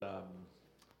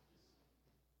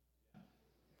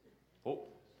Oh,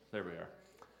 there we are.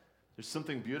 There's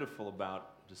something beautiful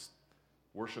about just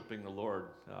worshiping the Lord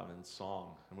in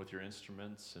song and with your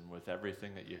instruments and with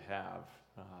everything that you have.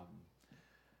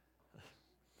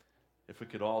 If we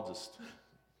could all just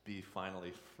be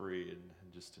finally free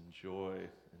and just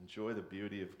enjoy the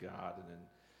beauty of God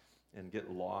and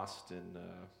get lost in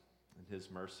His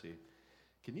mercy.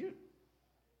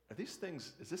 Are these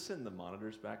things, is this in the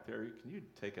monitors back there? Can you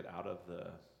take it out of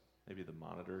maybe the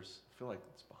monitors? I feel like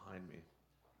it's behind me.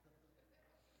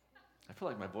 I feel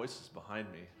like my voice is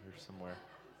behind me or somewhere.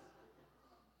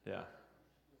 Yeah.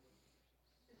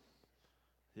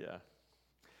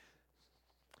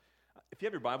 If you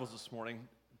have your Bibles this morning,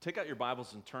 take out your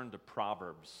Bibles and turn to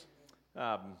Proverbs.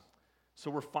 So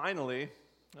we're finally,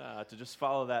 to just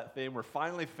follow that theme, we're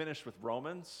finally finished with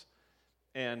Romans.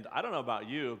 And I don't know about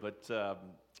you, but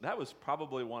that was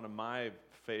probably one of my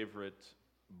favorite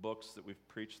books that we've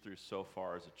preached through so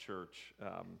far as a church,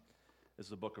 is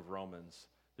the book of Romans.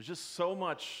 There's just so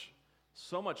much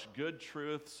good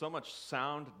truth, so much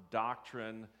sound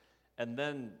doctrine, and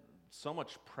then so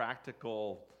much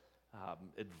practical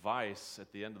advice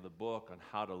at the end of the book on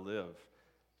how to live.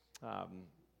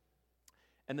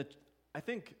 I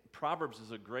think Proverbs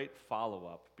is a great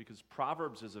follow-up because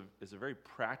Proverbs is a very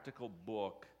practical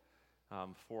book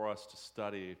for us to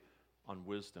study on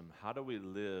wisdom. How do we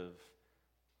live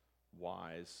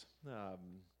wise?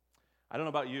 I don't know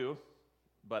about you,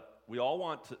 but we all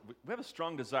we have a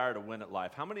strong desire to win at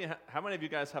life. How many of you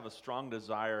guys have a strong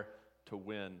desire to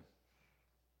win?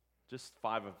 Just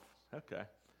 5 of, okay.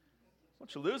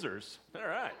 Bunch of losers. All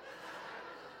right.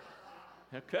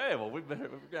 Okay, well, we're going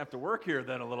to have to work here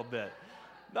then a little bit.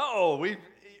 No,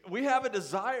 we have a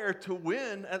desire to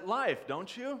win at life,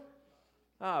 don't you?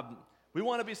 We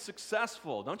want to be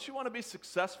successful. Don't you want to be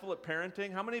successful at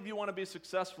parenting? How many of you want to be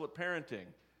successful at parenting?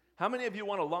 How many of you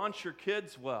want to launch your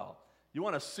kids well? You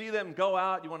want to see them go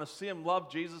out. You want to see them love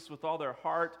Jesus with all their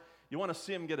heart. You want to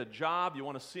see them get a job. You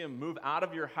want to see them move out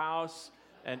of your house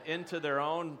and into their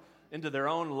own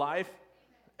life.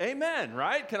 Amen,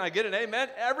 right? Can I get an amen?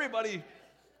 Everybody,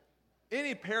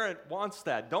 any parent wants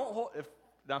that. If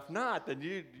not, then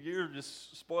you're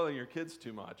just spoiling your kids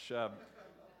too much.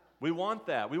 We want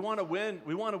that. We want to win.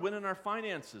 We want to win in our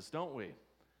finances, don't we?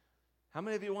 How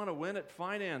many of you want to win at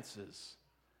finances?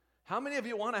 How many of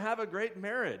you want to have a great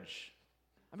marriage?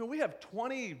 I mean, we have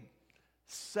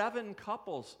 27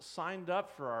 couples signed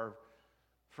up for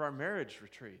our marriage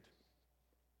retreat.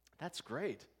 That's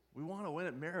great. We want to win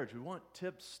at marriage. We want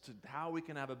tips to how we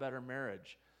can have a better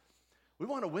marriage. We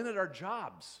want to win at our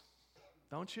jobs,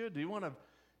 don't you? Do you want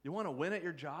to win at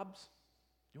your jobs?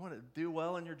 You want to do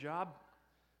well in your job?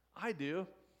 I do.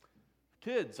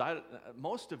 Kids,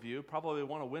 most of you probably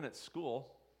want to win at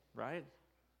school, right?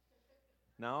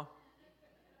 No?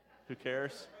 Who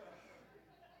cares?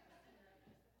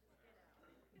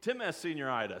 Tim has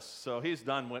senioritis, so he's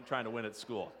done trying to win at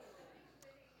school.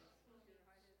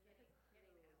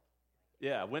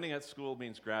 Yeah, winning at school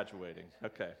means graduating.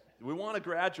 Okay. We want to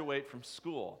graduate from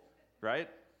school, right?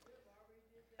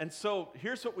 And so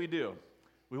here's what we do.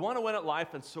 We want to win at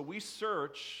life, and so we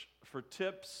search for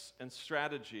tips and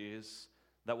strategies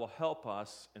that will help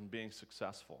us in being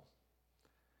successful.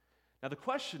 Now, the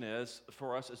question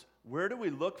for us is, where do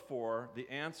we look for the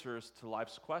answers to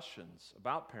life's questions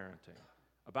about parenting,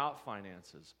 about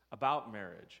finances, about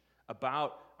marriage,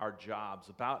 about our jobs,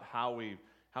 about how we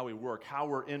work, how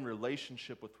we're in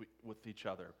relationship with each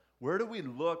other? Where do we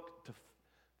look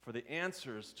for the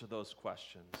answers to those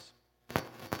questions?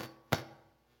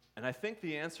 And I think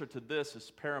the answer to this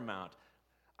is paramount.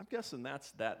 I'm guessing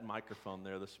that's that microphone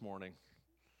there this morning.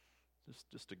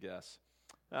 Just a guess.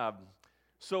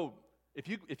 So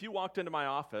if you walked into my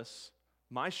office,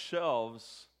 my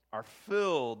shelves are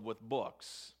filled with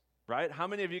books, right? How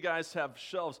many of you guys have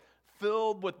shelves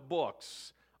filled with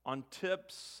books on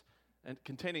tips and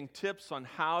containing tips on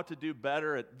how to do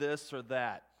better at this or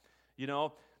that? You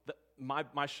know,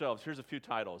 my shelves, here's a few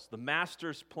titles. The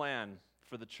Master's Plan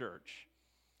for the Church.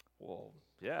 Well,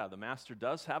 yeah, the Master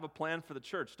does have a plan for the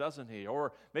church, doesn't he?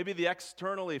 Or maybe the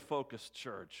externally focused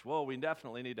church. Well, we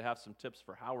definitely need to have some tips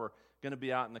for how we're going to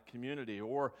be out in the community.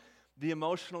 Or the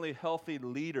emotionally healthy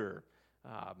leader.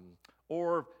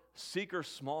 Or seeker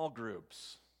small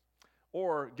groups.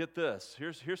 Or, get this,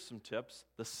 here's some tips.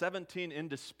 The 17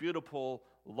 indisputable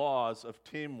laws of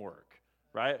teamwork,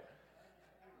 right?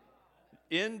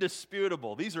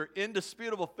 Indisputable. These are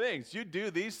indisputable things. You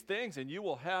do these things and you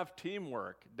will have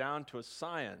teamwork down to a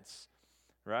science,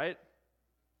 right?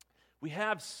 We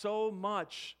have so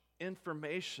much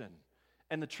information.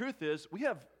 And the truth is, we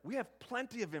have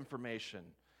plenty of information.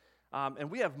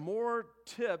 And we have more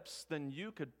tips than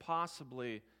you could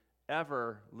possibly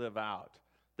ever live out.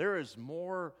 There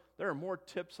are more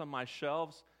tips on my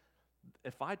shelves.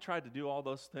 If I tried to do all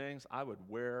those things, I would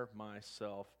wear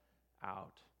myself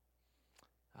out.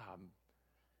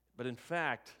 But in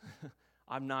fact,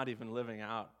 I'm not even living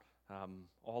out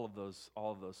all of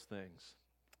those things.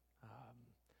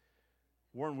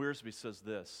 Warren Wiersbe says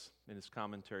this in his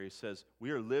commentary. He says,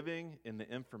 "We are living in the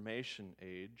information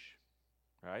age,"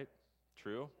 right?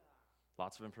 True?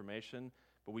 Lots of information,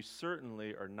 but we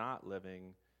certainly are not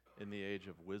living in the age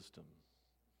of wisdom.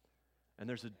 And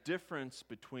there's a difference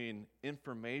between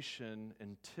information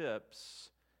and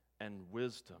tips and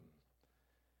wisdom.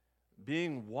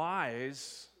 Being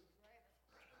wise,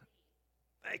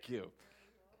 thank you.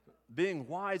 Being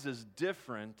wise is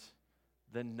different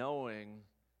than knowing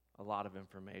a lot of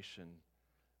information.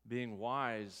 Being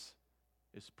wise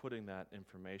is putting that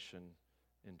information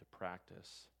into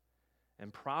practice.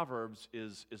 And Proverbs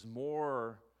is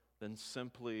more than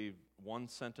simply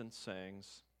one-sentence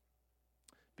sayings,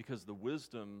 because the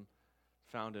wisdom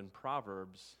found in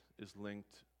Proverbs is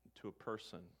linked to a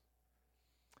person.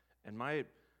 And my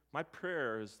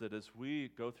prayer is that as we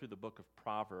go through the book of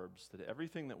Proverbs, that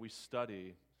everything that we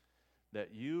study,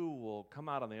 that you will come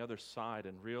out on the other side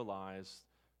and realize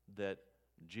that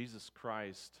Jesus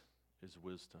Christ is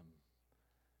wisdom.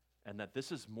 And that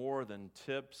this is more than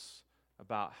tips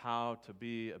about how to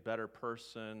be a better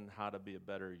person, how to be a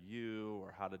better you,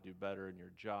 or how to do better in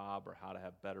your job, or how to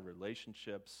have better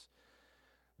relationships.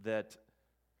 That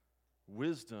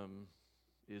wisdom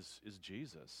is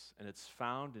Jesus, and it's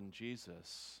found in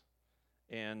Jesus.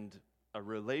 And a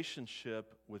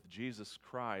relationship with Jesus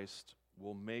Christ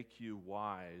will make you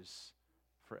wise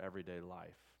for everyday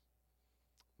life.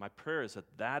 My prayer is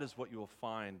that is what you will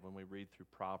find when we read through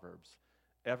Proverbs.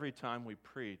 Every time we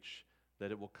preach, that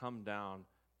it will come down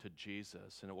to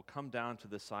Jesus, and it will come down to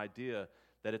this idea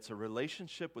that it's a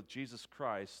relationship with Jesus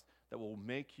Christ that will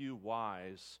make you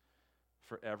wise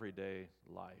for everyday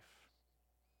life.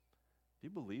 Do you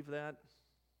believe that?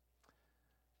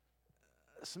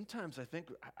 Sometimes I think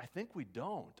we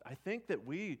don't. I think that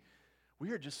we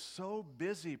are just so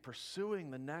busy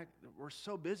pursuing we're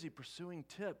so busy pursuing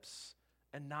tips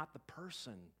and not the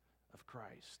person of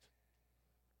Christ.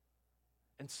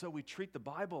 And so we treat the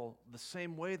Bible the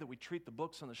same way that we treat the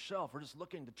books on the shelf. We're just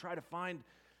looking to try to find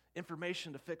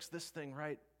information to fix this thing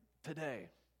right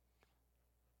today.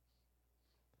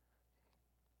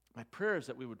 My prayer is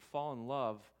that we would fall in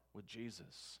love with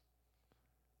Jesus.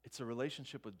 It's a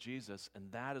relationship with Jesus,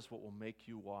 and that is what will make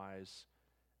you wise,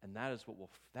 and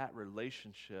that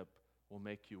relationship will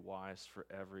make you wise for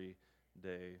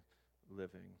everyday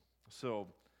living.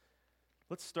 So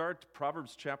let's start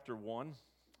Proverbs chapter 1.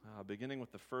 Beginning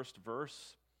with the first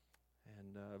verse,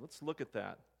 and let's look at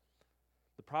that.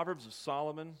 The Proverbs of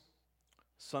Solomon,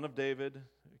 son of David,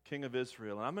 king of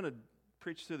Israel. And I'm going to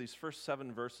preach through these first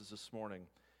 7 verses this morning. It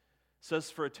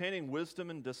says, "For attaining wisdom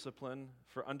and discipline,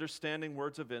 for understanding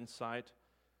words of insight,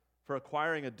 for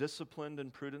acquiring a disciplined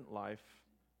and prudent life,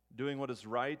 doing what is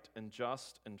right and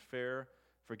just and fair,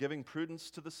 for giving prudence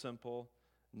to the simple,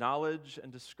 knowledge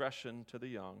and discretion to the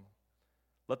young.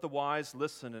 Let the wise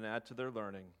listen and add to their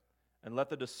learning, and let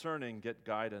the discerning get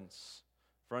guidance,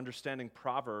 for understanding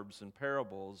proverbs and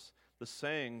parables, the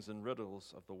sayings and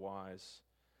riddles of the wise.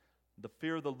 The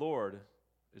fear of the Lord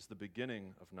is the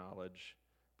beginning of knowledge,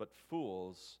 but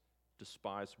fools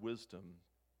despise wisdom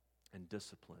and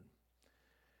discipline."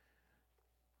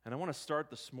 And I want to start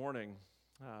this morning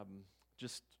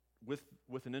just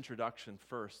with an introduction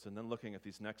first, and then looking at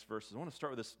these next verses. I want to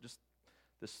start with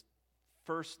this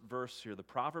first verse here, the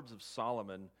Proverbs of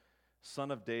Solomon,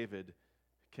 son of David,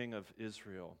 king of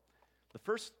Israel.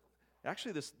 This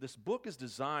book is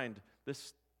designed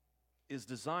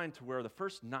to where the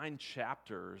first 9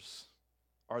 chapters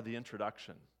are the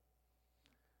introduction.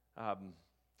 And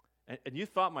you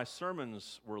thought my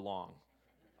sermons were long.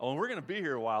 Oh, and we're going to be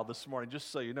here a while this morning, just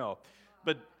so you know.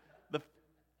 But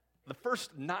the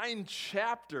first 9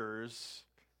 chapters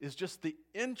is just the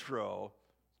intro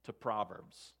to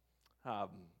Proverbs.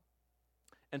 And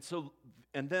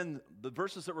then the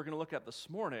verses that we're going to look at this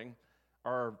morning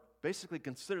are basically,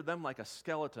 consider them like a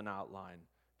skeleton outline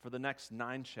for the next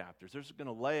 9 chapters. They're going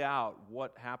to lay out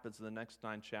what happens in the next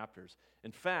 9 chapters.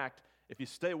 In fact, if you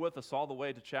stay with us all the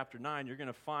way to chapter 9, you're going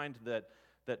to find that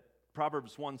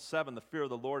Proverbs 1:7, the fear of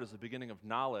the Lord is the beginning of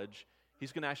knowledge.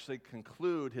 He's going to actually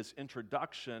conclude his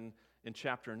introduction in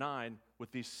chapter 9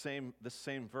 with this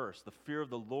same verse. The fear of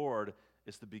the Lord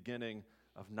is the beginning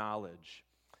of knowledge.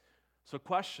 So a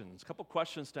couple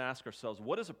questions to ask ourselves.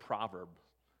 What is a proverb?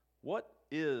 What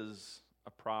is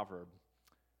a proverb?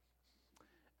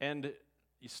 And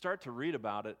you start to read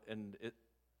about it, and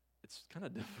it's kind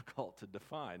of difficult to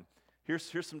define.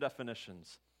 Here's some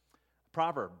definitions.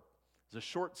 Proverb is a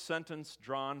short sentence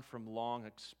drawn from long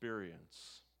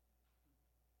experience.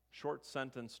 Short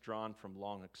sentence drawn from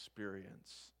long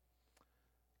experience.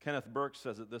 Kenneth Burke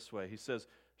says it this way. He says,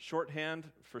 shorthand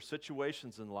for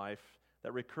situations in life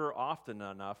that recur often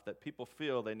enough that people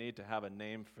feel they need to have a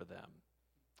name for them.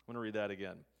 I'm going to read that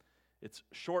again. It's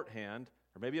shorthand,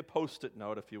 or maybe a post-it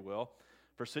note, if you will,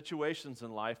 for situations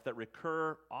in life that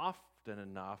recur often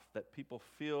enough that people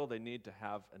feel they need to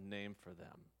have a name for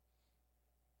them.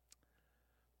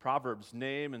 Proverbs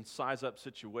name and size up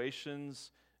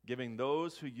situations, giving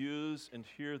those who use and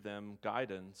hear them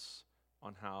guidance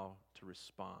on how to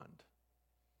respond.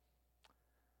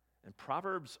 And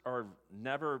Proverbs are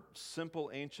never simple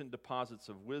ancient deposits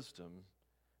of wisdom.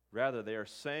 Rather, they are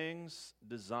sayings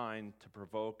designed to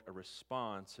provoke a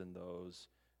response in those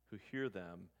who hear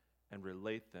them and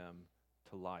relate them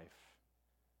to life.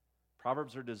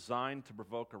 Proverbs are designed to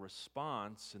provoke a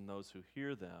response in those who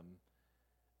hear them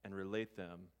and relate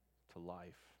them to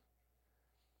life.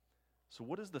 So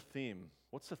what is the theme?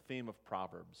 What's the theme of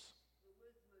Proverbs? The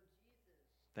wisdom of Jesus.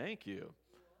 Thank you.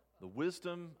 The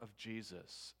wisdom of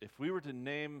Jesus. If we were to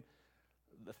name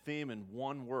the theme in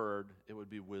one word, it would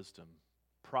be wisdom.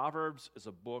 Proverbs is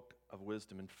a book of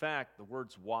wisdom. In fact, the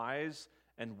words wise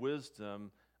and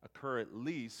wisdom occur at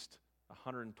least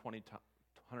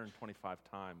 125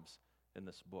 times in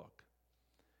this book.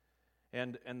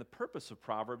 And the purpose of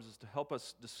Proverbs is to help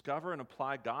us discover and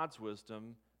apply God's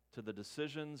wisdom to the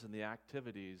decisions and the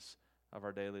activities of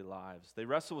our daily lives. They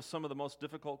wrestle with some of the most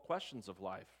difficult questions of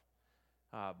life.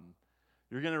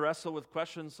 You're going to wrestle with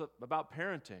questions about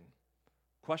parenting,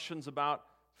 questions about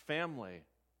family,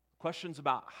 questions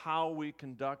about how we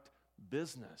conduct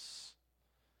business,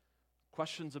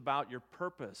 questions about your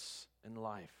purpose in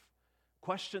life,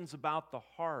 questions about the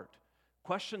heart,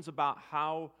 questions about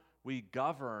how we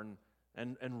govern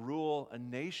and rule a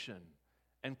nation,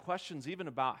 and questions even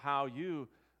about how you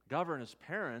govern as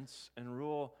parents and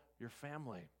rule your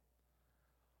family.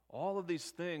 All of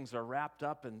these things are wrapped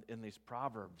up in these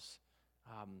Proverbs.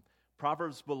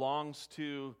 Proverbs belongs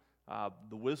to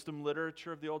the wisdom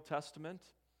literature of the Old Testament,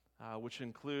 which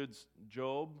includes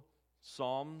Job,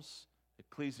 Psalms,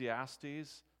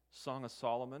 Ecclesiastes, Song of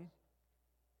Solomon.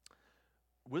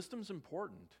 Wisdom's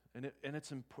important, and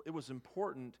it was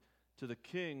important to the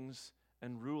kings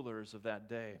and rulers of that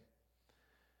day.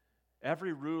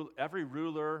 Every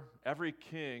ruler, every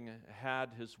king had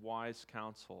his wise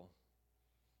counsel.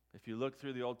 If you look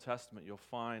through the Old Testament, you'll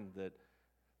find that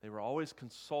they were always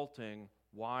consulting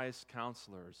wise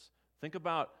counselors. Think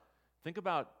about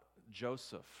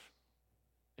Joseph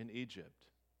in Egypt.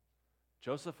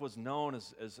 Joseph was known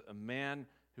as a man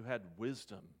who had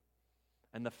wisdom.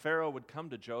 And the Pharaoh would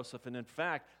come to Joseph, and in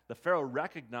fact, the Pharaoh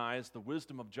recognized the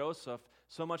wisdom of Joseph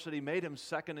so much that he made him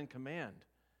second in command.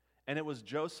 And it was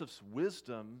Joseph's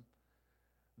wisdom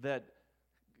that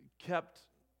kept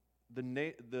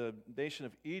the nation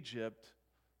of Egypt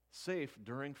safe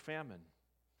during famine.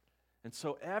 And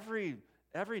so every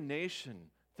nation,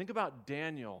 think about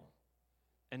Daniel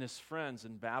and his friends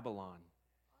in Babylon. I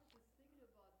was just thinking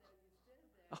about that. You said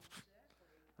that. Exactly.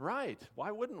 Right.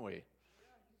 Why wouldn't we? Yeah,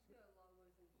 he's got a lot of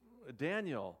wisdom.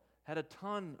 Daniel had a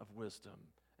ton of wisdom,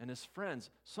 and his friends,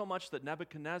 so much that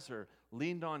Nebuchadnezzar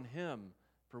leaned on him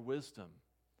for wisdom.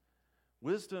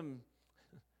 Wisdom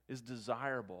is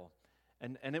desirable,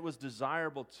 and it was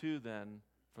desirable too then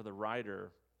for the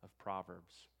writer of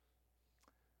Proverbs.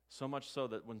 So much so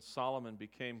that when Solomon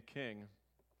became king,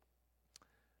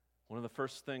 one of the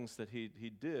first things that he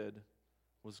did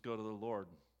was go to the Lord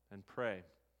and pray.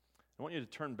 I want you to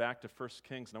turn back to 1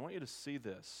 Kings, and I want you to see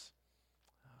this.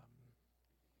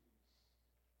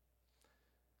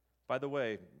 By the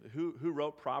way, who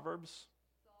wrote Proverbs?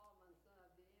 Solomon, son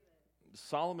of David.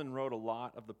 Solomon wrote a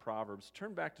lot of the Proverbs.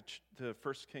 Turn back to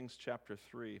 1 Kings chapter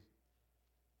 3.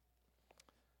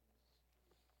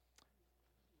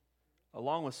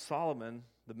 Along with Solomon,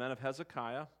 the men of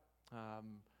Hezekiah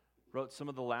wrote some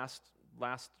of the last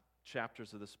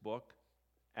chapters of this book.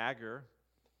 Agur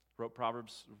wrote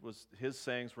Proverbs, his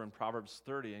sayings were in Proverbs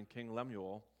 30, and King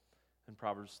Lemuel in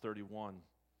Proverbs 31.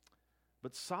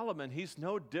 But Solomon, he's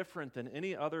no different than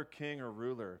any other king or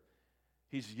ruler.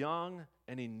 He's young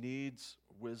and he needs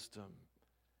wisdom.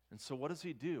 And so what does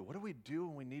he do? What do we do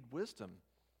when we need wisdom?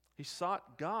 He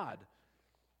sought God.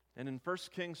 And in 1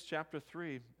 Kings chapter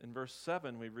 3, in verse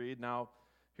 7, we read, now,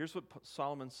 here's what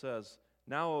Solomon says,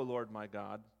 now, O Lord my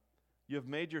God, you have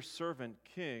made your servant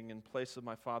king in place of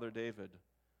my father David.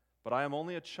 But I am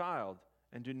only a child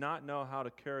and do not know how to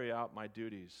carry out my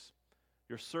duties.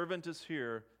 Your servant is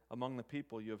here among the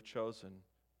people you have chosen,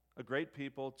 a great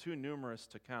people, too numerous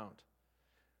to count.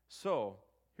 So,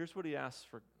 here's what he asks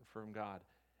from God.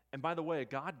 And by the way,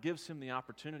 God gives him the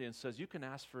opportunity and says, you can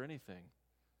ask for anything.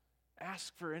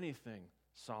 Ask for anything,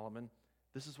 Solomon.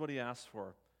 This is what he asks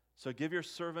for. So give your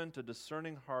servant a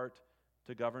discerning heart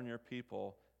to govern your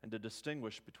people and to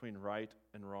distinguish between right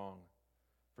and wrong.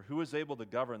 For who is able to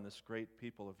govern this great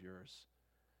people of yours?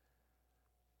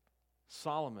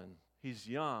 Solomon, he's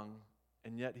young,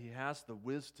 and yet he has the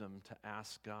wisdom to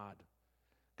ask God.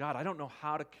 God, I don't know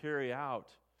how to carry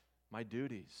out my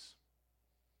duties.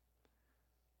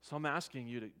 So I'm asking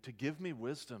you to give me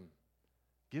wisdom.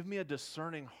 Give me a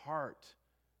discerning heart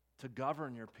to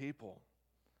govern your people,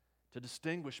 to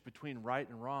distinguish between right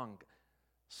and wrong.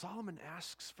 Solomon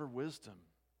asks for wisdom.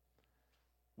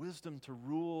 Wisdom to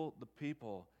rule the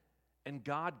people. And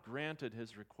God granted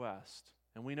his request.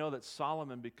 And we know that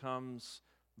Solomon becomes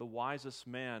the wisest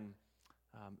man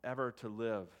ever to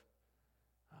live.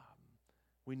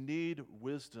 We need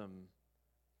wisdom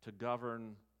to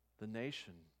govern the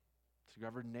nation, to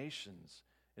govern nations.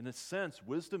 In a sense,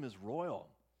 wisdom is royal.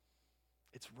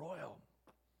 It's royal.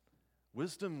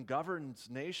 Wisdom governs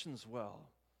nations well.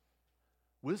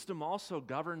 Wisdom also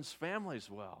governs families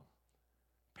well.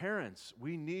 Parents,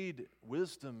 we need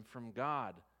wisdom from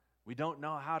God. We don't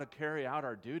know how to carry out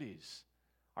our duties.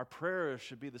 Our prayer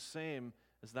should be the same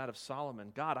as that of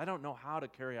Solomon. God, I don't know how to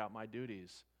carry out my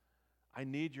duties. I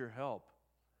need your help.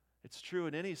 It's true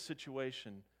in any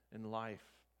situation in life.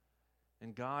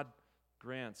 And God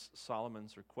grants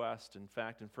Solomon's request. In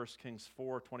fact, in 1 Kings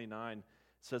 4:29, it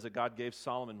says that God gave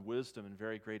Solomon wisdom and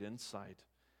very great insight,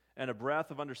 and a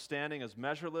breadth of understanding as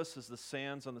measureless as the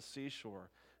sands on the seashore.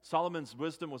 Solomon's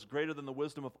wisdom was greater than the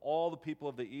wisdom of all the people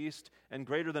of the East and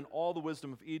greater than all the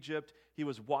wisdom of Egypt. He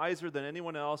was wiser than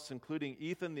anyone else, including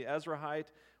Ethan the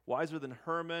Ezrahite, wiser than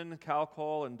Herman,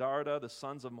 Calcol, and Darda, the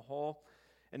sons of Mahol.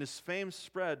 And his fame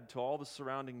spread to all the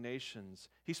surrounding nations.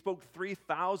 He spoke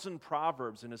 3,000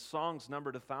 proverbs, and his songs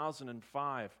numbered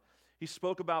 1,005. He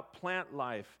spoke about plant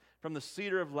life, from the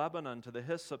cedar of Lebanon to the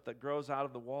hyssop that grows out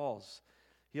of the walls.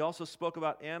 He also spoke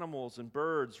about animals and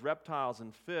birds, reptiles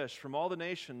and fish. From all the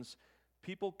nations,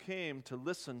 people came to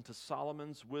listen to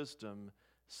Solomon's wisdom,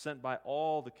 sent by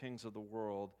all the kings of the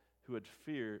world who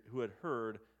had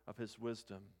heard of his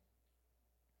wisdom.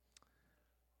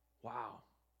 Wow,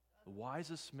 the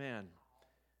wisest man.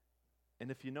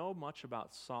 And if you know much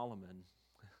about Solomon,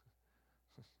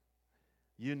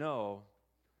 you know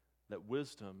that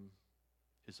wisdom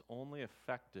is only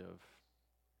effective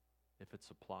if it's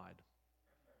applied.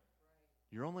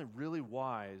 You're only really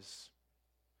wise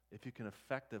if you can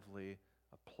effectively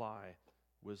apply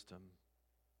wisdom.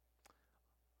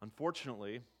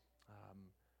 Unfortunately,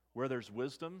 where there's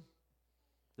wisdom,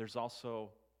 there's also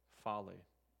folly.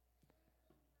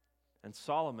 And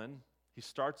Solomon, he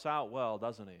starts out well,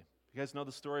 doesn't he? You guys know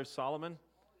the story of Solomon?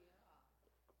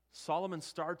 Solomon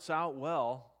starts out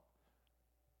well,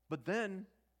 but then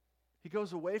he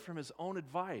goes away from his own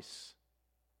advice.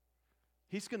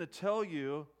 He's going to tell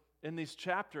you in these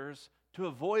chapters to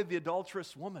avoid the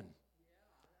adulterous woman.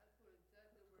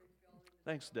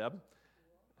 Thanks, Deb.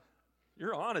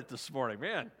 You're on it this morning,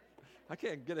 man. I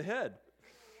can't get ahead.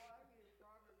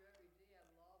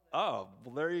 Oh,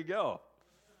 well, there you go.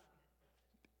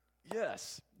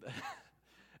 Yes.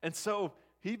 And so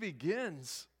he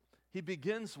begins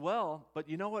well, but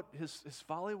you know what his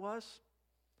folly was?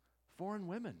 Foreign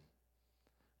women.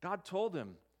 God told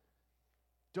him,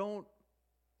 don't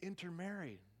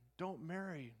intermarry. Don't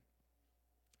marry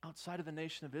outside of the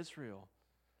nation of Israel.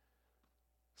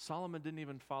 Solomon didn't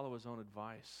even follow his own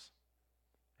advice,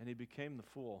 and he became the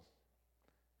fool.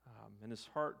 And his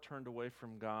heart turned away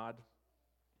from God,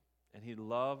 and he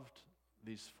loved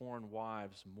these foreign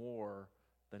wives more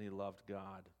than he loved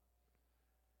God.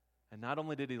 And not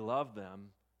only did he love them,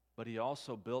 but he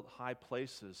also built high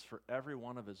places for every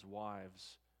one of his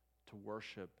wives to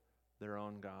worship their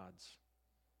own gods.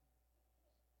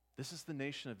 This is the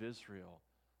nation of Israel.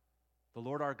 The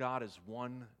Lord our God is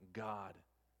one God.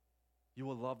 You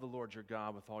will love the Lord your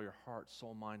God with all your heart,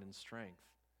 soul, mind, and strength.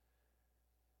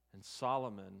 And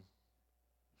Solomon,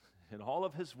 in all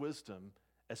of his wisdom,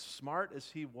 as smart as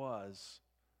he was,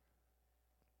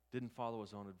 didn't follow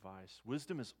his own advice.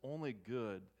 Wisdom is only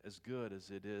good as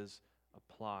it is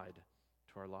applied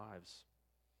to our lives.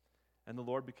 And the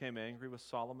Lord became angry with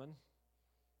Solomon,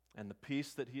 and the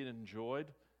peace that he had enjoyed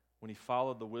when he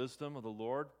followed the wisdom of the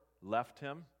Lord left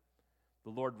him.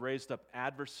 The Lord raised up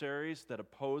adversaries that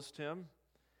opposed him,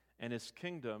 and his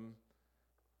kingdom,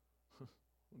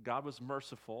 God was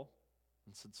merciful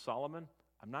and said, Solomon,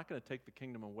 I'm not going to take the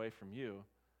kingdom away from you,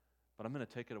 but I'm going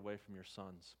to take it away from your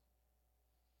sons.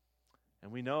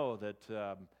 And we know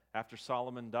that after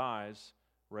Solomon dies,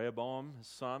 Rehoboam, his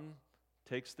son,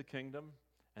 takes the kingdom,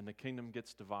 and the kingdom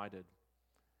gets divided.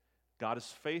 God is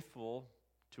faithful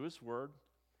to his word.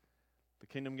 The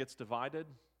kingdom gets divided,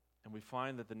 and we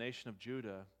find that the nation of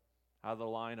Judah, out of the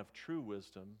line of true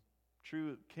wisdom,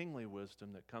 true kingly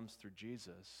wisdom that comes through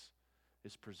Jesus,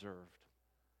 is preserved.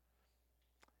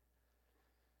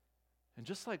 And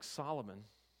just like Solomon,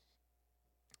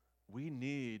 we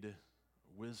need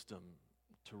wisdom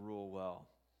to rule well.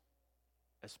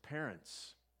 As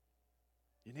parents,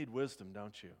 you need wisdom,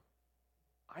 don't you?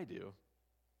 I do.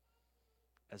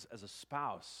 As a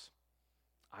spouse,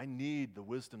 I need the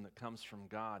wisdom that comes from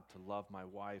God to love my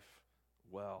wife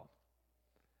well.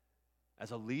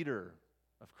 As a leader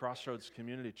of Crossroads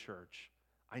Community Church,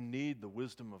 I need the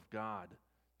wisdom of God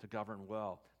to govern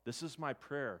well. This is my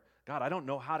prayer. God, I don't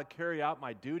know how to carry out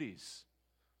my duties.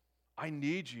 I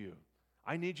need you.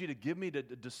 I need you to give me the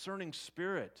discerning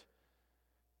spirit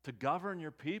to govern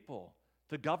your people,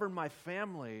 to govern my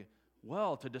family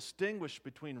well, to distinguish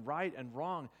between right and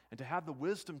wrong, and to have the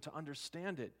wisdom to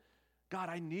understand it. God,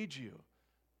 I need you.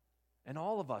 And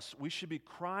all of us, we should be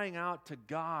crying out to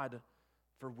God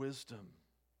for wisdom.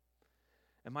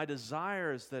 And my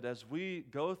desire is that as we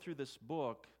go through this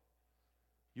book,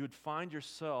 you would find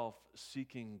yourself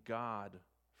seeking God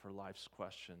for life's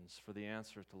questions, for the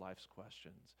answer to life's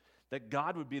questions. That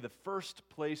God would be the first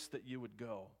place that you would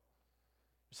go.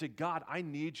 You say, God, I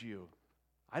need you.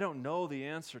 I don't know the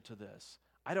answer to this.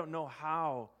 I don't know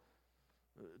how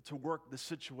to work the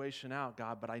situation out,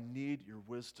 God, but I need your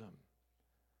wisdom.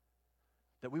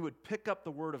 That we would pick up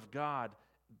the Word of God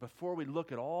before we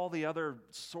look at all the other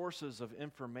sources of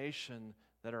information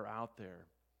that are out there.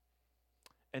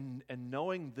 And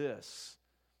knowing this,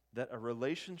 that a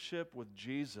relationship with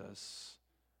Jesus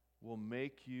will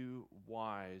make you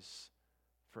wise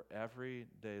for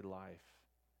everyday life.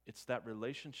 It's that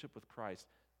relationship with Christ.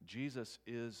 Jesus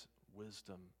is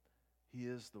wisdom. He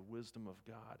is the wisdom of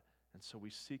God. And so we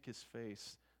seek his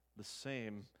face the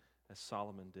same as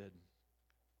Solomon did.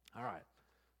 All right.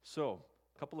 So,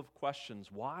 a couple of questions.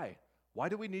 Why? Why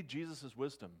do we need Jesus'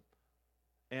 wisdom?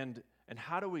 And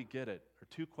how do we get it? Are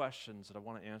two questions that I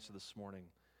want to answer this morning.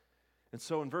 And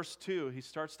so in verse 2, he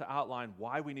starts to outline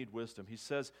why we need wisdom. He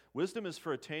says, wisdom is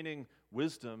for attaining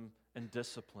wisdom and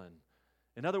discipline.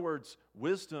 In other words,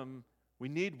 wisdom, we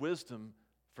need wisdom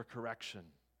for correction.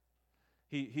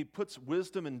 He puts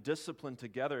wisdom and discipline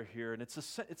together here, and it's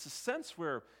a sense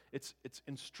where it's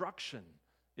instruction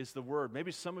is the word.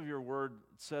 Maybe some of your word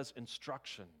says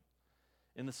instruction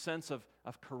in the sense of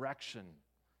correction.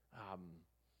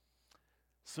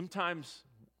 Sometimes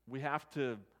we have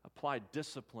to apply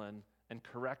discipline and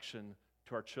correction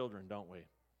to our children, don't we?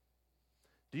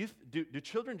 Do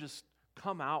children just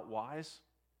come out wise?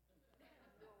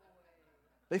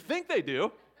 They think they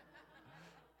do,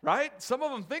 right? Some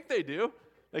of them think they do.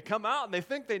 They come out and they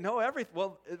think they know everything.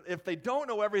 Well, if they don't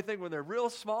know everything when they're real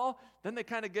small, then they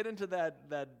kind of get into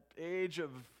that age of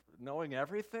knowing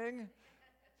everything.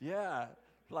 Yeah,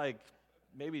 like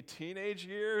maybe teenage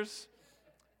years.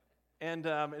 And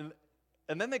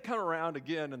then they come around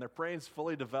again, and their brains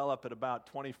fully develop at about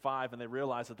 25, and they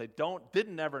realize that they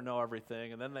didn't ever know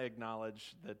everything, and then they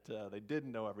acknowledge that they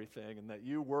didn't know everything, and that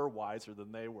you were wiser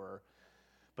than they were.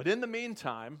 But in the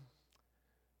meantime,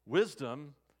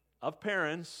 wisdom of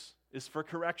parents is for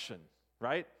correction,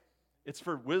 right? It's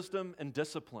for wisdom and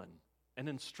discipline and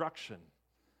instruction.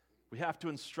 We have to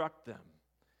instruct them.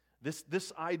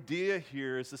 This idea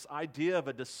here is this idea of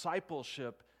a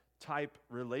discipleship type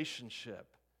relationship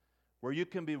where you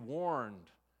can be warned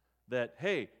that,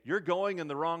 hey, you're going in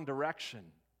the wrong direction,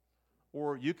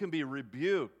 or you can be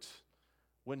rebuked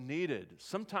when needed.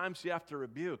 Sometimes you have to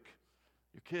rebuke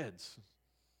your kids,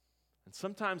 and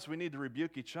sometimes we need to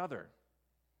rebuke each other.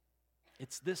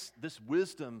 It's this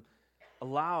wisdom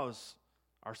allows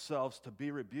ourselves to be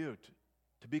rebuked,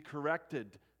 to be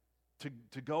corrected,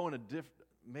 to go in a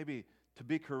maybe to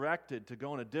be corrected, to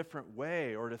go in a different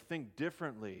way, or to think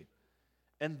differently.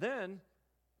 And then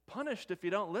punished if you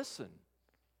don't listen.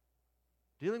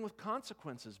 Dealing with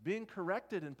consequences, being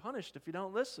corrected and punished if you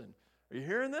don't listen. Are you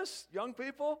hearing this, young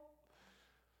people?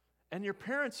 And your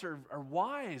parents are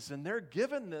wise, and they're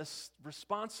given this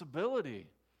responsibility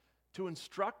to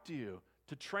instruct you,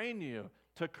 to train you,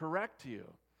 to correct you.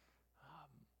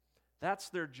 That's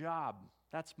their job.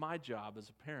 That's my job as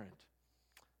a parent.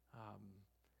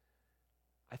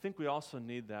 I think we also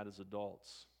need that as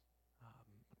adults.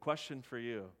 A question for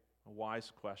you, a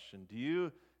wise question. Do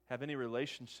you have any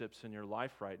relationships in your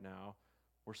life right now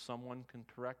where someone can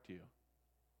correct you?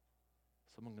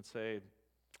 Someone can say,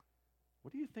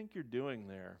 what do you think you're doing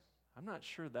there? I'm not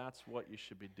sure that's what you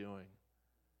should be doing.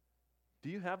 Do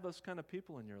you have those kind of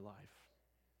people in your life?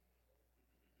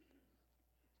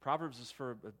 Proverbs is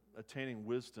for attaining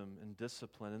wisdom and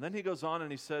discipline. And then he goes on and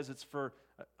he says it's for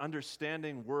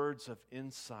understanding words of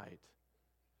insight.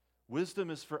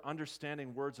 Wisdom is for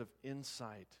understanding words of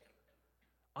insight.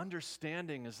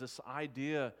 Understanding is this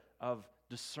idea of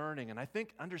discerning. And I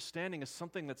think understanding is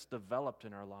something that's developed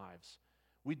in our lives.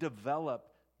 We develop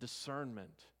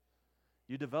discernment.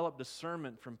 You develop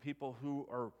discernment from people who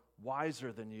are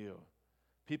wiser than you,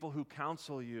 people who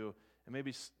counsel you and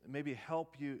maybe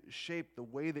help you shape the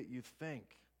way that you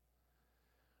think.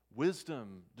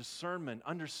 Wisdom, discernment,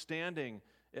 understanding,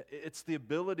 it's the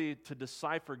ability to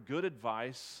decipher good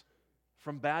advice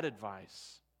from bad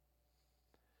advice.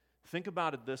 Think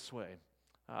about it this way.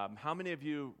 How many of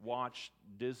you watch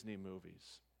Disney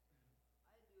movies?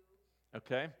 I do.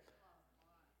 Okay.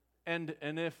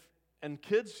 And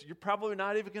kids, you're probably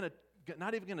not even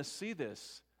gonna see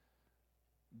this.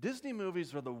 Disney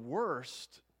movies are the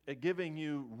worst at giving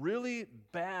you really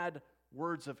bad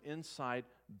words of insight.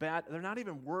 They're not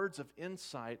even words of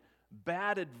insight,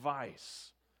 bad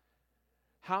advice.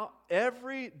 How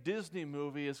every Disney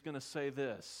movie is going to say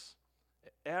this.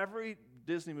 Every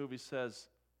Disney movie says,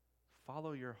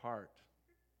 follow your heart.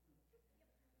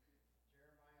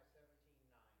 Jeremiah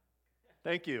 17:9.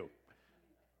 Thank you.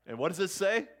 And what does it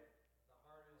say? The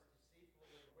heart is deceitful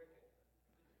and wicked.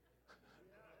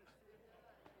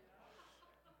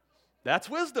 That's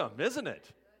wisdom, isn't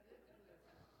it?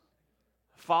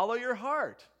 Follow your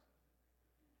heart.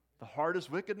 The heart is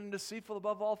wicked and deceitful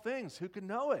above all things. Who can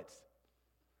know it?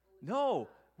 No,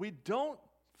 we don't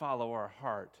follow our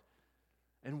heart.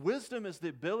 And wisdom is the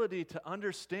ability to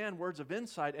understand words of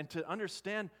insight and to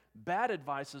understand bad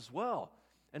advice as well.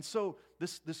 And so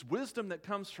this wisdom that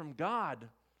comes from God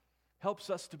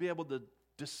helps us to be able to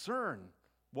discern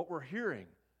what we're hearing.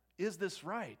 Is this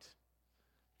right?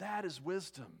 That is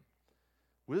wisdom.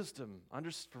 Wisdom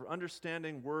for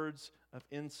understanding words of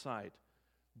insight.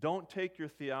 Don't take your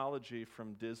theology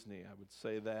from Disney, I would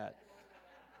say that.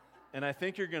 And I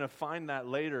think you're going to find that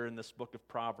later in this book of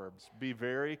Proverbs. Be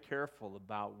very careful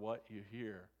about what you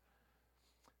hear.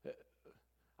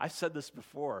 I said this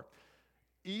before.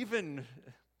 Even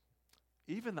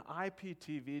the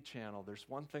IPTV channel, there's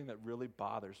one thing that really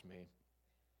bothers me.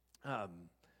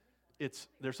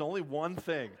 There's only one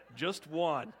thing, just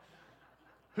one.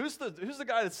 Who's the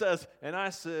guy that says, and I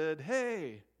said,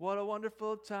 hey, what a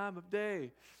wonderful time of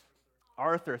day.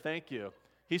 Arthur, thank you.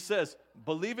 He says,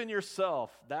 believe in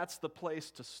yourself. That's the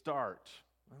place to start.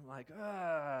 I'm like,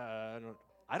 I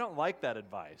don't like that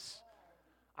advice.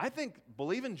 I think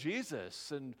believe in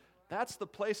Jesus, and that's the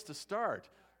place to start.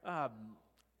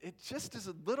 It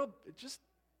just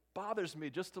bothers me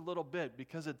just a little bit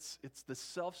because it's the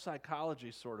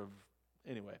self-psychology sort of.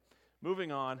 Anyway,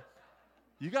 moving on.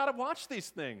 You got to watch these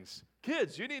things.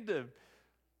 Kids, you need to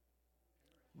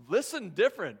listen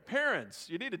different. Parents,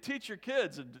 you need to teach your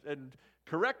kids and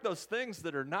correct those things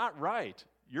that are not right.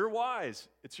 You're wise.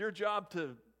 It's your job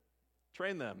to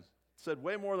train them. Said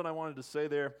way more than I wanted to say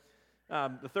there.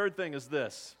 The third thing is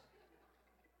this.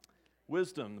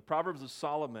 Wisdom, the Proverbs of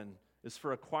Solomon, is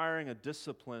for acquiring a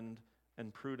disciplined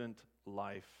and prudent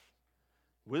life.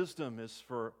 Wisdom is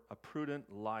for a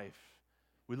prudent life.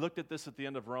 We looked at this at the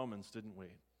end of Romans, didn't we?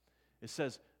 It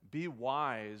says, be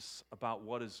wise about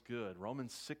what is good.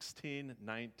 Romans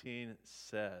 16:19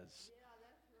 says,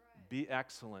 be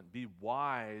excellent, be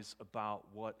wise about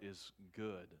what is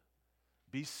good.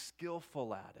 Be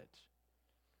skillful at it.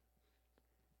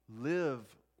 Live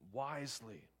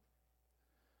wisely.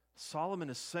 Solomon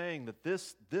is saying that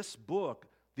this book,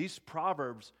 these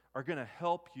Proverbs, are going to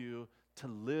help you to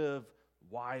live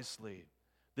wisely.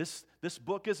 This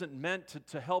book isn't meant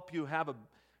to help you have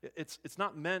it's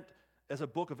not meant as a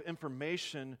book of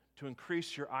information to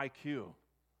increase your IQ.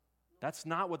 That's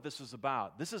not what this is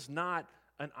about. This is not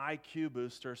an IQ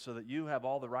booster so that you have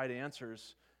all the right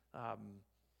answers.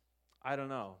 I don't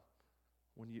know.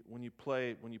 When you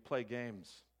play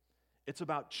games, it's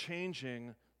about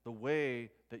changing the way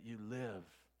that you live.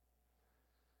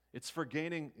 It's for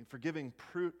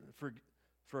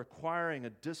acquiring a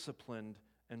disciplined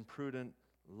and prudent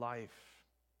life.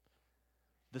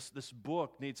 This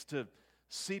book needs to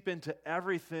seep into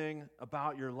everything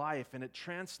about your life, and it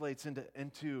translates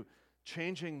into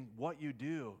changing what you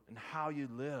do and how you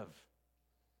live.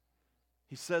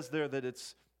 He says there that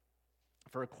it's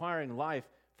for acquiring life,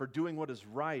 for doing what is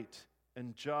right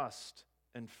and just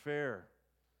and fair.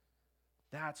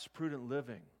 That's prudent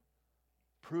living.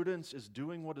 Prudence is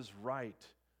doing what is right,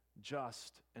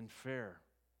 just, and fair.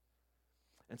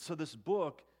 And so this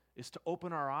book is to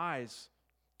open our eyes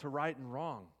to right and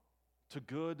wrong, to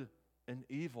good and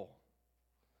evil,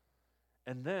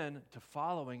 and then to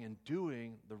following and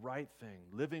doing the right thing,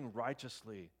 living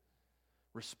righteously,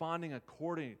 responding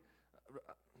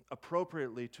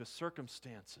appropriately to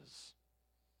circumstances,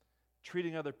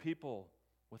 treating other people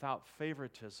without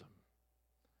favoritism.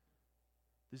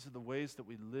 These are the ways that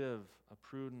we live a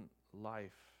prudent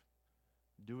life,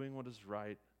 doing what is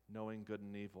right, knowing good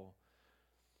and evil.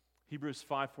 Hebrews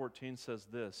 5:14 says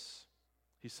this.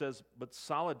 He says, "But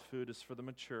solid food is for the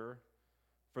mature,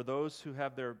 for those who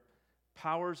have their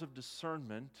powers of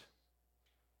discernment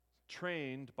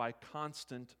trained by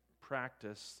constant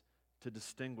practice to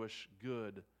distinguish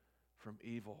good from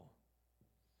evil."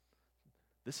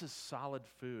 This is solid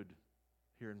food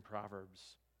here in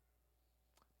Proverbs,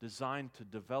 designed to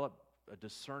develop a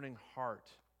discerning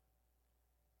heart.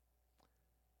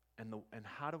 And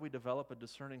how do we develop a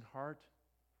discerning heart?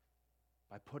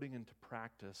 By putting into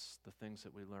practice the things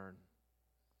that we learn.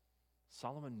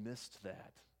 Solomon missed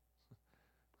that.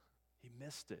 He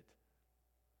missed it.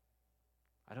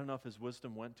 I don't know if his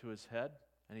wisdom went to his head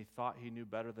and he thought he knew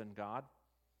better than God.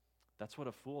 That's what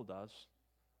a fool does.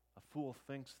 A fool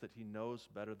thinks that he knows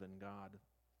better than God.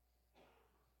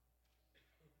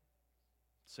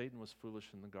 Satan was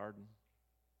foolish in the garden.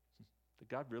 Did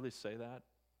God really say that?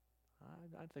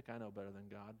 I think I know better than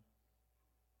God.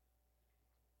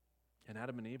 And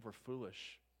Adam and Eve were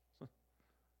foolish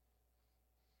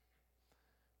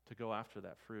to go after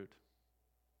that fruit,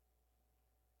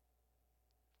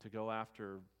 to go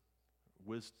after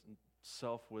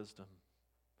self-wisdom.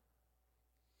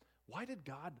 Why did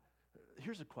God,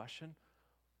 here's a question,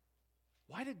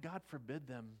 why did God forbid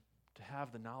them to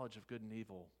have the knowledge of good and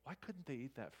evil? Why couldn't they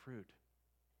eat that fruit?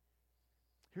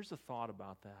 Here's a thought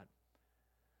about that.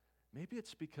 Maybe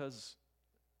it's because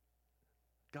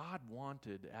God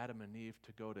wanted Adam and Eve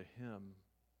to go to Him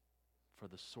for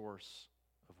the source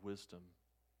of wisdom.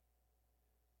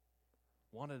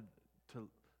 Wanted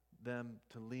them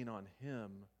to lean on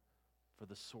Him for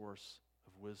the source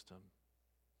of wisdom.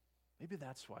 Maybe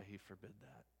that's why He forbid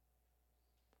that.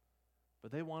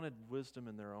 But they wanted wisdom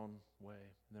in their own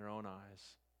way, in their own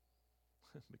eyes.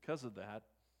 Because of that,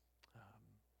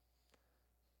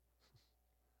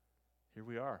 here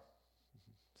we are,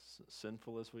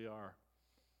 sinful as we are,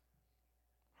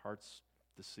 hearts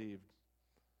deceived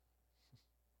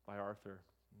by Arthur,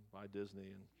 and by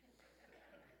Disney, and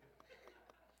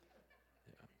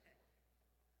yeah.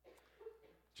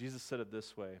 Jesus said it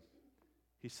this way.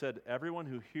 He said, "Everyone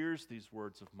who hears these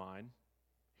words of mine,"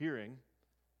 hearing,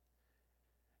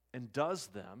 "and does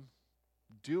them,"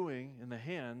 doing in the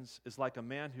hands, "is like a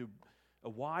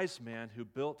wise man who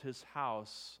built his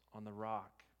house on the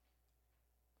rock."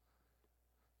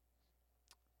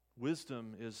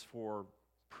 Wisdom is for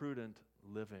prudent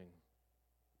living.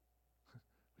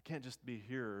 We can't just be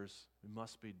hearers, we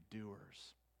must be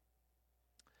doers.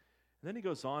 And then he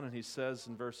goes on and he says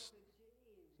in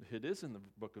it is in the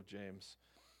book of James.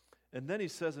 And then he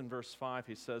says in verse 5,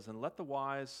 he says, "And let the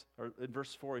wise," or in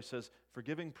verse 4, he says, "for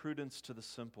giving prudence to the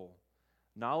simple,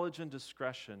 knowledge and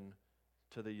discretion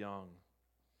to the young."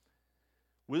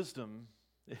 Wisdom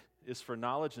is for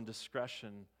knowledge and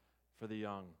discretion for the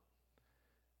young.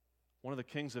 One of the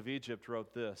kings of Egypt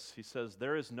wrote this. He says,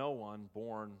 "There is no one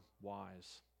born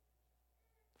wise."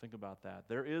 Think about that.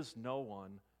 There is no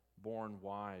one born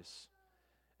wise.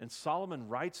 And Solomon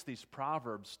writes these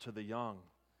proverbs to the young.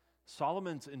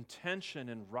 Solomon's intention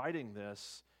in writing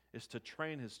this is to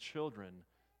train his children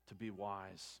to be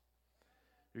wise.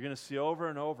 You're going to see over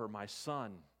and over, "My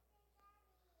son,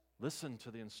 listen to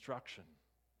the instruction."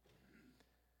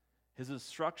 His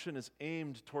instruction is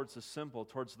aimed towards the simple,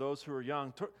 towards those who are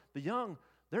young. The young,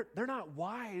 they're not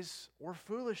wise or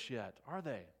foolish yet, are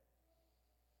they?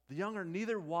 The young are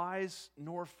neither wise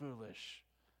nor foolish.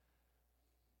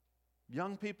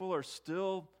 Young people are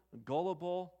still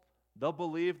gullible. They'll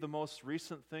believe the most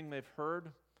recent thing they've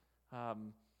heard.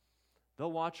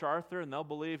 They'll watch Arthur and they'll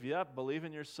believe, "Yep, believe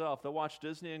in yourself." They'll watch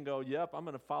Disney and go, "Yep, I'm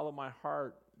going to follow my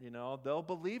heart." They'll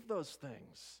believe those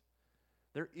things.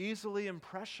 They're easily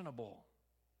impressionable.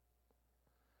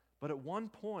 But at one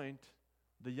point,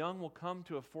 the young will come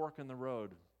to a fork in the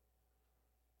road.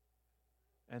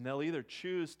 And they'll either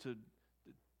choose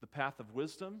the path of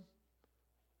wisdom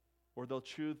or they'll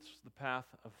choose the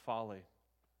path of folly.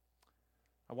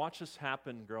 I watched this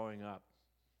happen growing up.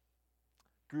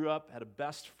 Grew up, had a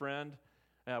best friend.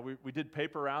 We did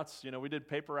paper routes. We did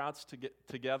paper routes to get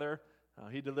together.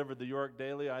 He delivered the York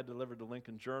Daily. I delivered the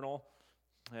Lincoln Journal.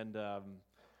 And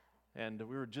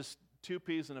we were just two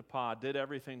peas in a pod, did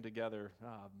everything together.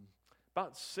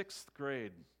 About 6th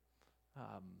grade,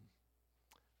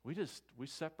 we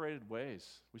separated ways.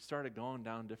 We started going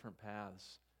down different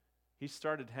paths. He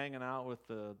started hanging out with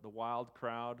the wild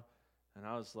crowd, and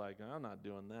I was like, I'm not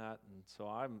doing that. And so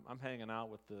I'm hanging out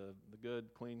with the good,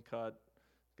 clean-cut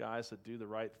guys that do the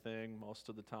right thing most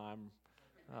of the time.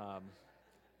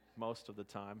 Most of the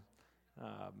time.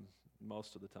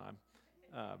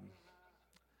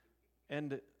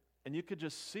 And you could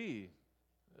just see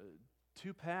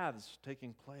two paths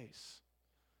taking place.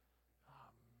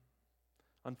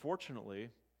 Unfortunately,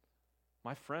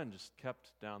 my friend just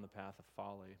kept down the path of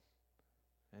folly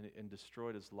and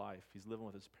destroyed his life. He's living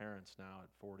with his parents now at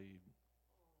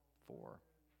 44,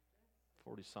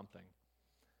 40-something.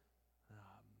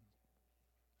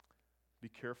 Be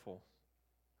careful.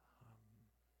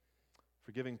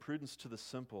 For giving prudence to the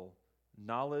simple,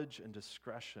 knowledge and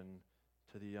discretion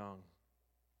to the young.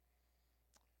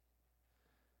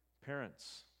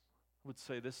 Parents, I would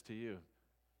say this to you,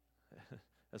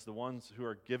 as the ones who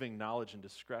are giving knowledge and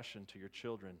discretion to your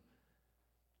children,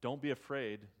 don't be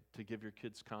afraid to give your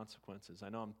kids consequences. I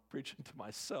know I'm preaching to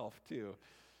myself too.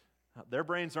 Their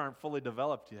brains aren't fully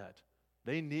developed yet.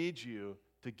 They need you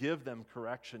to give them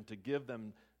correction, to give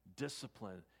them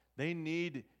discipline. They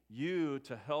need you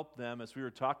to help them, as we were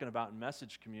talking about in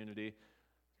Message Community,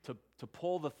 to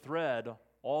pull the thread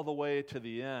all the way to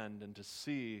the end and to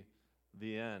see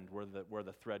the end where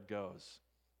the thread goes,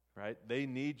 right? They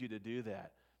need you to do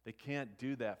that. They can't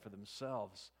do that for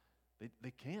themselves.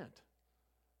 They can't.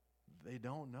 They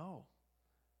don't know.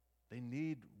 They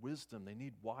need wisdom. They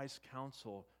need wise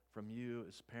counsel from you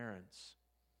as parents.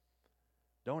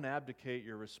 Don't abdicate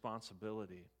your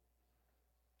responsibility.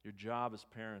 Your job as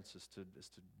parents is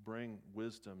to bring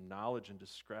wisdom, knowledge, and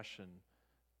discretion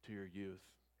to your youth.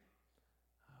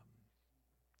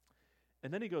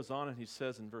 And then he goes on and he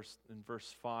says in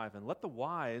verse 5, and let the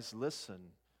wise listen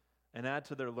and add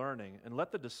to their learning, and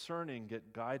let the discerning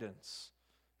get guidance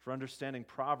for understanding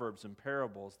proverbs and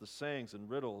parables, the sayings and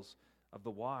riddles of the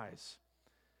wise.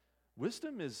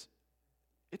 Wisdom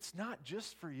it's not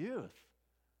just for youth.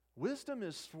 Wisdom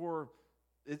is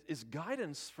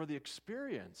guidance for the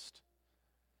experienced.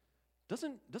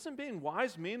 Doesn't being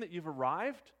wise mean that you've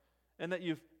arrived and that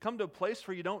you've come to a place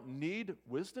where you don't need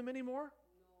wisdom anymore?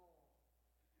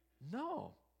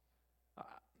 No.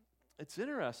 It's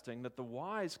interesting that the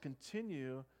wise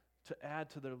continue to add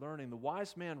to their learning. The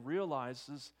wise man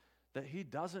realizes that he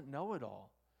doesn't know it all.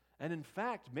 And in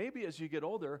fact, maybe as you get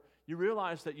older, you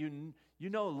realize that you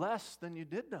know less than you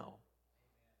did know.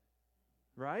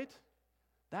 Right?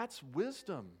 That's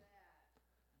wisdom.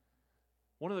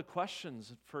 One of the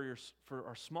questions for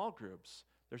our small groups,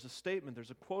 there's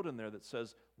a quote in there that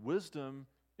says, wisdom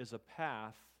is a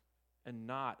path and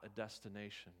not a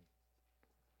destination.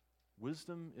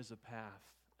 Wisdom is a path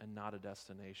and not a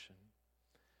destination.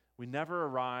 We never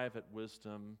arrive at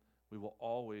wisdom. We will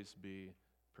always be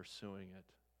pursuing it.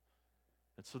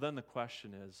 And so then the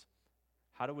question is,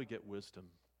 how do we get wisdom?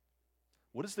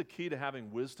 What is the key to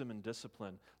having wisdom and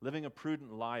discipline, living a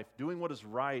prudent life, doing what is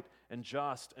right and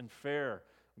just and fair,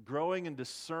 growing and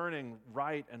discerning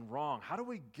right and wrong? How do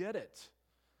we get it?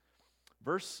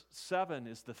 Verse 7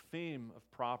 is the theme of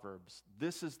Proverbs.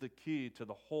 This is the key to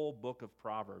the whole book of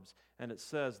Proverbs. And it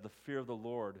says, the fear of the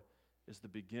Lord is the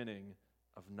beginning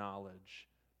of knowledge,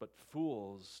 but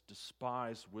fools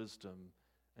despise wisdom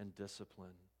and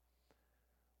discipline.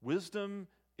 Wisdom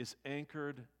is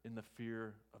anchored in the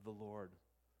fear of the Lord.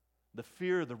 The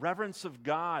fear, the reverence of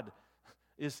God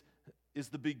is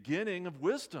the beginning of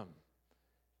wisdom.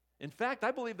 In fact, I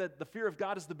believe that the fear of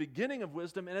God is the beginning of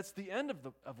wisdom, and it's the end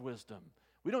of wisdom.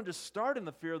 We don't just start in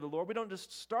the fear of the Lord. We don't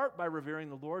just start by revering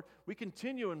the Lord. We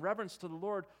continue in reverence to the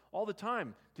Lord all the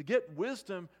time. To get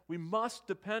wisdom, we must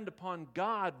depend upon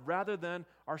God rather than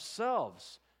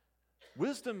ourselves.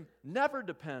 Wisdom never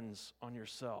depends on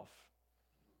yourself.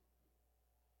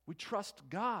 We trust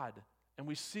God, and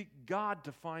we seek God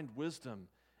to find wisdom.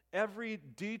 Every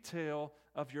detail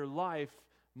of your life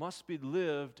must be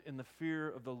lived in the fear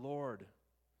of the Lord.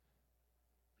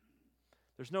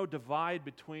 There's no divide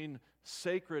between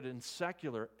sacred and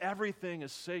secular. Everything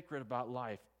is sacred about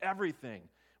life. Everything.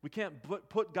 We can't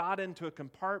put God into a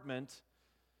compartment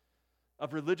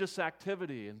of religious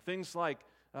activity and things like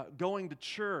going to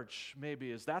church,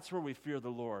 maybe, that's where we fear the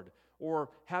Lord. Or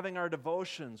having our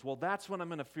devotions, well, that's when I'm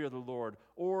going to fear the Lord.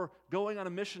 Or going on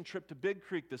a mission trip to Big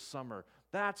Creek this summer,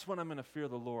 that's when I'm going to fear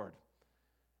the Lord.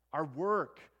 Our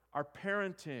work, our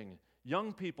parenting,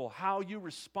 young people, how you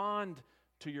respond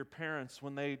to your parents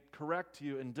when they correct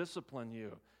you and discipline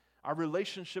you, our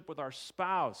relationship with our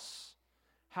spouse,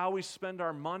 how we spend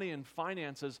our money and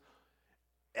finances,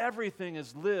 everything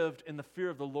is lived in the fear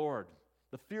of the Lord.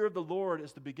 The fear of the Lord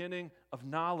is the beginning of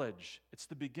knowledge. It's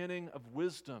the beginning of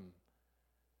wisdom.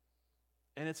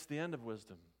 And it's the end of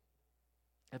wisdom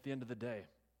at the end of the day.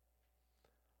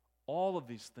 All of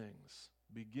these things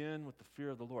begin with the fear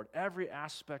of the Lord. Every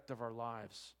aspect of our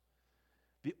lives.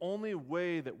 The only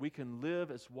way that we can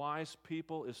live as wise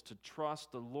people is to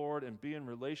trust the Lord and be in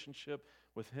relationship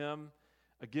with Him.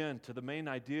 Again, to the main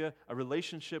idea, a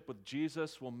relationship with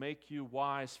Jesus will make you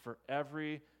wise for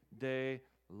everyday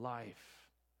life.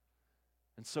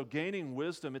 And so gaining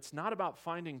wisdom, it's not about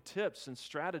finding tips and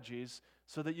strategies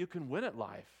so that you can win at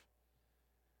life.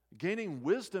 Gaining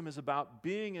wisdom is about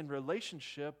being in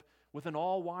relationship with an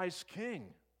all-wise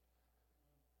king.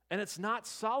 And it's not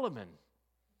Solomon.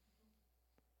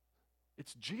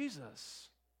 It's Jesus.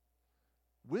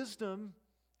 Wisdom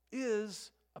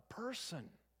is a person.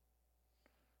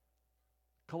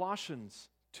 Colossians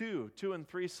 2 and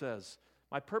 3 says,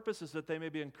 "My purpose is that they may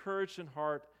be encouraged in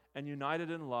heart and united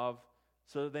in love,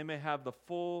 so that they may have the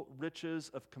full riches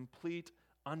of complete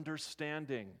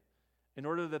understanding, in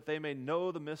order that they may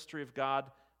know the mystery of God,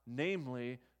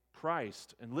 namely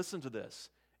Christ." And listen to this,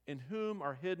 "in whom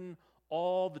are hidden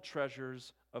all the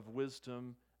treasures of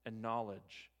wisdom and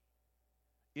knowledge."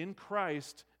 In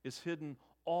Christ is hidden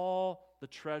all the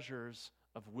treasures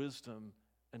of wisdom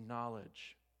and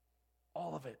knowledge.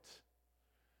 All of it.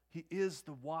 He is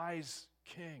the wise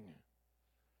king.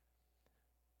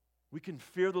 We can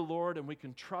fear the Lord and we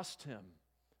can trust Him.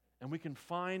 And we can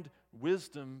find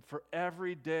wisdom for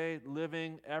everyday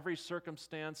living, every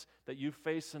circumstance that you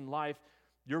face in life.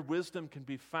 Your wisdom can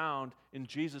be found in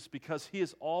Jesus because He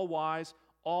is all-wise,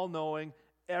 all-knowing.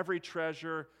 Every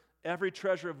treasure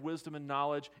of wisdom and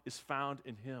knowledge is found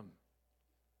in Him.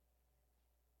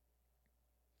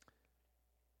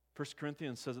 1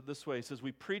 Corinthians says it this way. He says,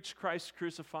 "We preach Christ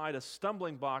crucified, a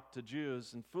stumbling block to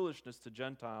Jews and foolishness to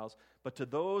Gentiles, but to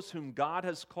those whom God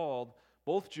has called,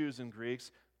 both Jews and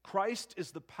Greeks, Christ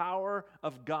is the power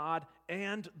of God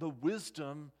and the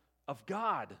wisdom of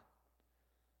God.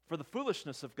 For the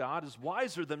foolishness of God is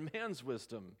wiser than man's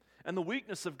wisdom, and the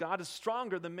weakness of God is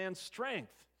stronger than man's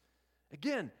strength."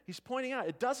 Again, he's pointing out,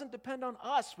 it doesn't depend on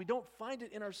us. We don't find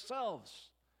it in ourselves.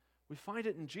 We find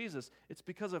it in Jesus. It's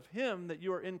because of Him that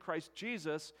you are in Christ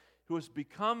Jesus, who has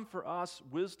become for us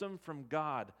wisdom from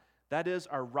God. That is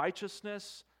our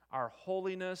righteousness, our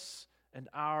holiness, and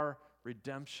our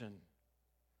redemption.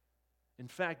 In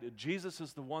fact, Jesus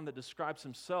is the one that describes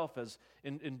Himself as,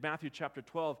 in Matthew chapter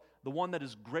 12, the one that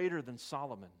is greater than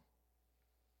Solomon.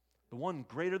 The one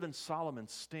greater than Solomon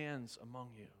stands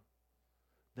among you.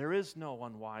 There is no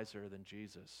one wiser than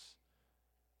Jesus.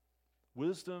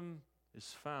 Wisdom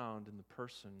is found in the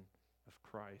person of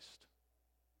Christ.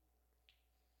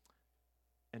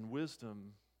 And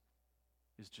wisdom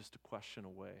is just a question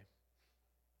away.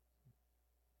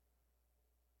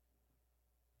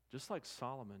 Just like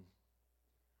Solomon,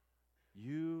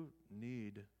 you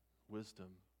need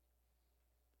wisdom.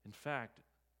 In fact,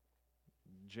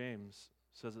 James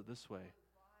says it this way.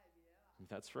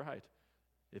 That's right.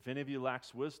 If any of you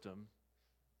lacks wisdom,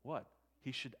 what?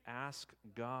 He should ask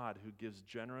God, who gives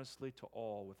generously to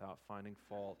all without finding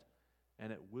fault,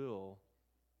 and it will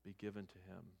be given to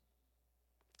him.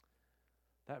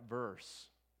 That verse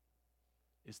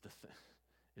is the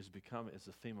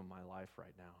theme of my life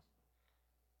right now.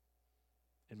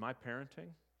 In my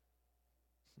parenting,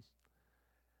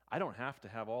 I don't have to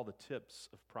have all the tips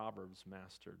of Proverbs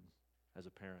mastered as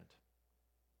a parent.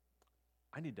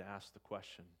 I need to ask the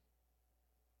question,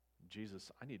 Jesus,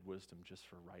 I need wisdom just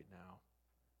for right now.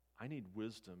 I need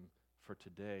wisdom for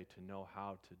today to know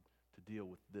how to deal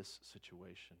with this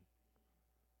situation.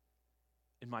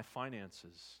 In my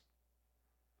finances,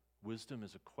 wisdom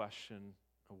is a question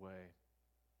away.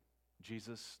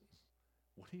 Jesus,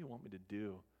 what do you want me to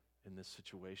do in this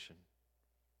situation?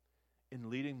 In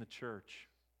leading the church,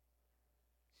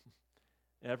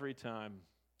 every time,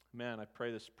 man, I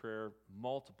pray this prayer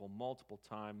multiple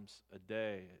times a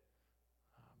day.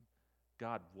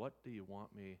 God, what do you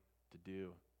want me to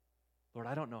do? Lord,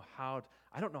 I don't know how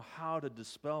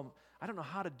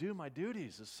to do my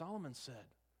duties, as Solomon said.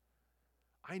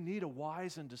 I need a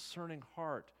wise and discerning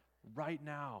heart right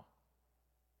now.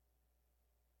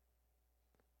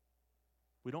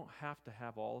 We don't have to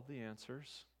have all of the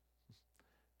answers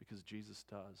because Jesus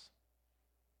does.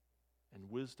 And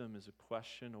wisdom is a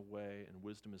question away, and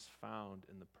wisdom is found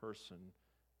in the person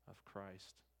of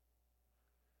Christ.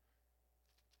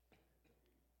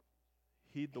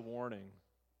 Heed the warning,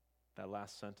 that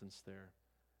last sentence there.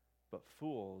 But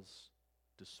fools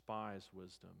despise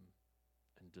wisdom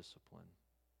and discipline.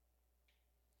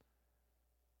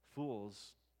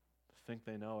 Fools think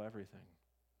they know everything.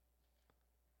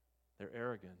 They're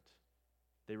arrogant.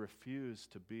 They refuse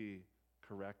to be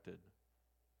corrected.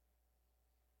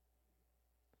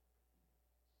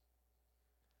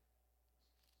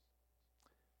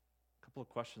 A couple of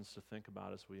questions to think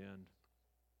about as we end.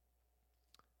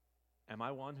 Am I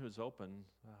one who is open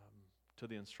to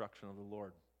the instruction of the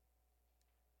Lord?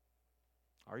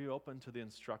 Are you open to the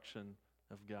instruction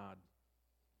of God?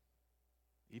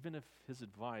 Even if his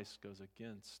advice goes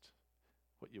against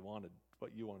what you want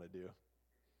to do.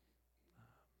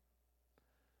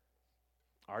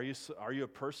 Are you a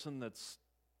person that's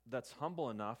humble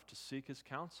enough to seek his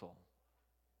counsel?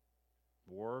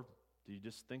 Or do you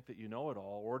just think that you know it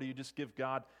all? Or do you just give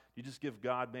God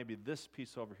maybe this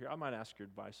piece over here? I might ask your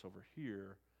advice over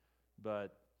here,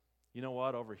 but you know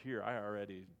what? Over here,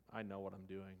 I know what I'm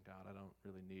doing, God. I don't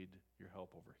really need your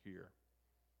help over here.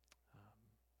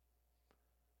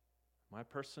 Am I a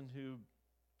person who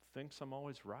thinks I'm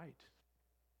always right?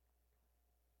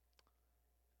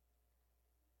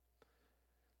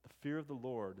 The fear of the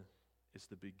Lord is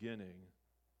the beginning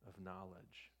of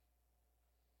knowledge.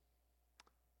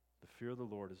 The fear of the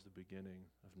Lord is the beginning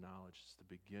of knowledge. It's the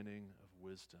beginning of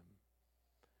wisdom.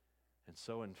 And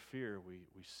so in fear, we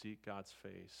seek God's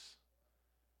face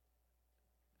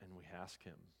and we ask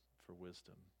him for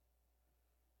wisdom.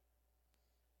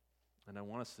 And I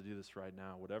want us to do this right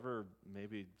now. Whatever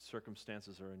maybe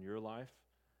circumstances are in your life,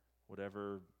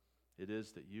 whatever it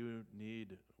is that you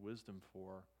need wisdom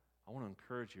for, I want to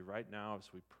encourage you right now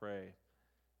as we pray,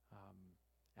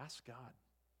 ask God.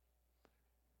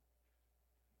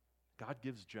 God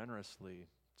gives generously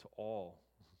to all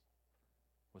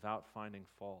without finding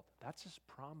fault. That's his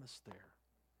promise there.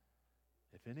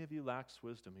 If any of you lacks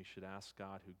wisdom, he should ask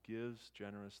God, who gives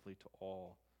generously to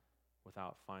all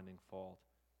without finding fault,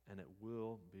 and it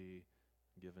will be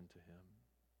given to him.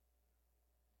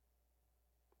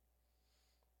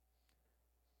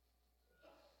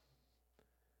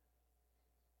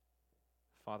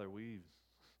 Father, we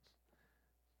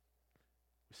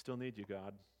still need you,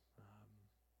 God.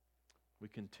 We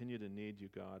continue to need you,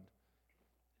 God,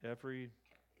 every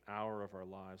hour of our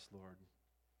lives, Lord.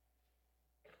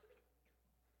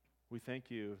 We thank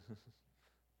you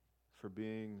for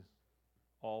being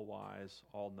all-wise,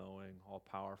 all-knowing,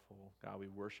 all-powerful. God, we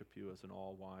worship you as an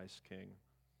all-wise King.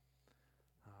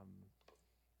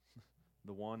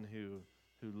 The one who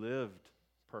lived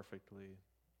perfectly,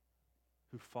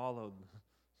 who followed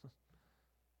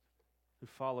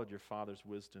your Father's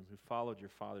wisdom, who followed your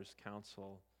Father's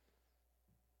counsel,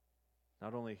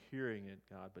 not only hearing it,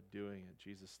 God, but doing it.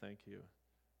 Jesus, thank you.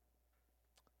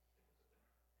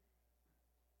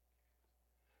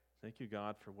 Thank you,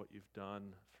 God, for what you've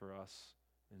done for us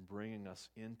in bringing us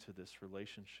into this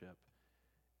relationship,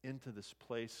 into this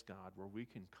place, God, where we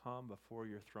can come before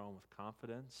your throne with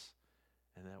confidence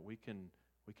and that we can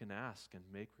ask and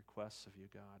make requests of you,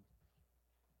 God,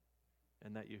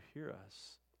 and that you hear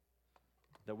us,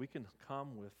 that we can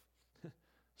come with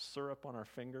syrup on our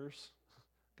fingers,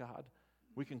 God.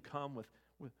 We can come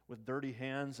with dirty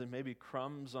hands and maybe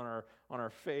crumbs on our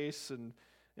face,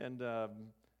 and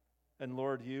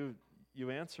Lord, you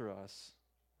answer us.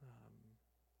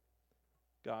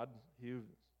 God, you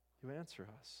answer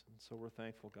us, and so we're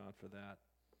thankful, God, for that.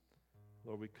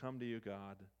 Lord, we come to you,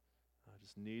 God,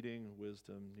 just needing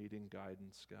wisdom, needing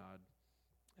guidance, God,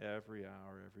 every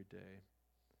hour, every day.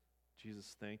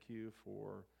 Jesus, thank you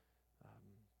for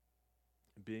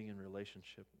being in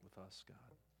relationship with us,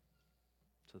 God,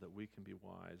 so that we can be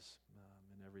wise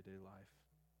in everyday life.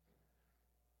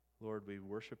 Lord, we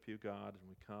worship you, God, and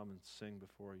we come and sing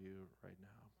before you right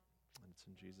now. And it's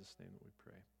in Jesus' name that we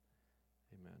pray.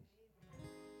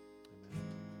 Amen.